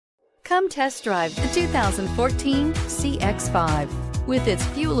Come test drive the 2014 CX-5. With its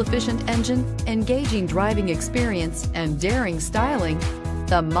fuel-efficient engine, engaging driving experience, and daring styling,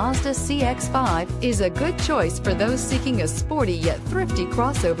 the Mazda CX-5 is a good choice for those seeking a sporty yet thrifty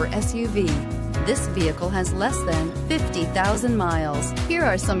crossover SUV. This vehicle has less than 50,000 miles. Here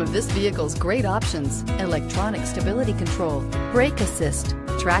are some of this vehicle's great options: electronic stability control, brake assist,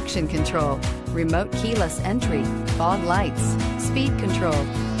 traction control, remote keyless entry, fog lights, speed control,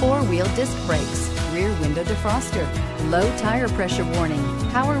 four-wheel disc brakes, rear window defroster, low tire pressure warning,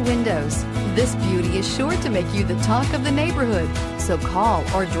 power windows. This beauty is sure to make you the talk of the neighborhood. So call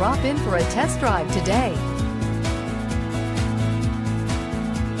or drop in for a test drive today.